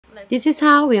This is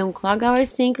how we unclogged our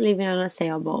sink living on a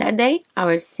sailboat. That day,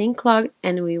 our sink clogged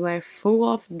and we were full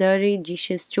of dirty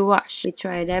dishes to wash. We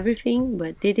tried everything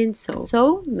but didn't solve.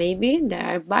 So maybe there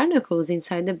are barnacles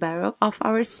inside the barrel of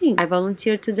our sink. I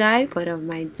volunteered to dive, put on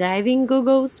my diving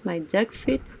goggles, my duck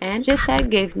feet, and Gisette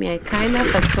gave me a kind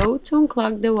of a tow to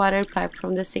unclog the water pipe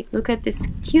from the sink. Look at these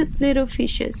cute little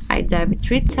fishes. I dived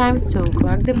 3 times to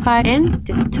unclog the pipe, and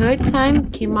the 3rd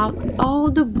time came out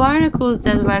all the barnacles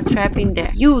that were trapped in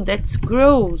there. That's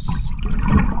gross.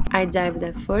 I dived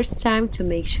the 1st time to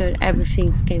make sure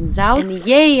everything came out, and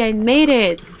yay, I made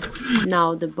it.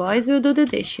 Now the boys will do the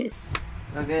dishes.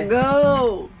 Okay.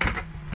 Go!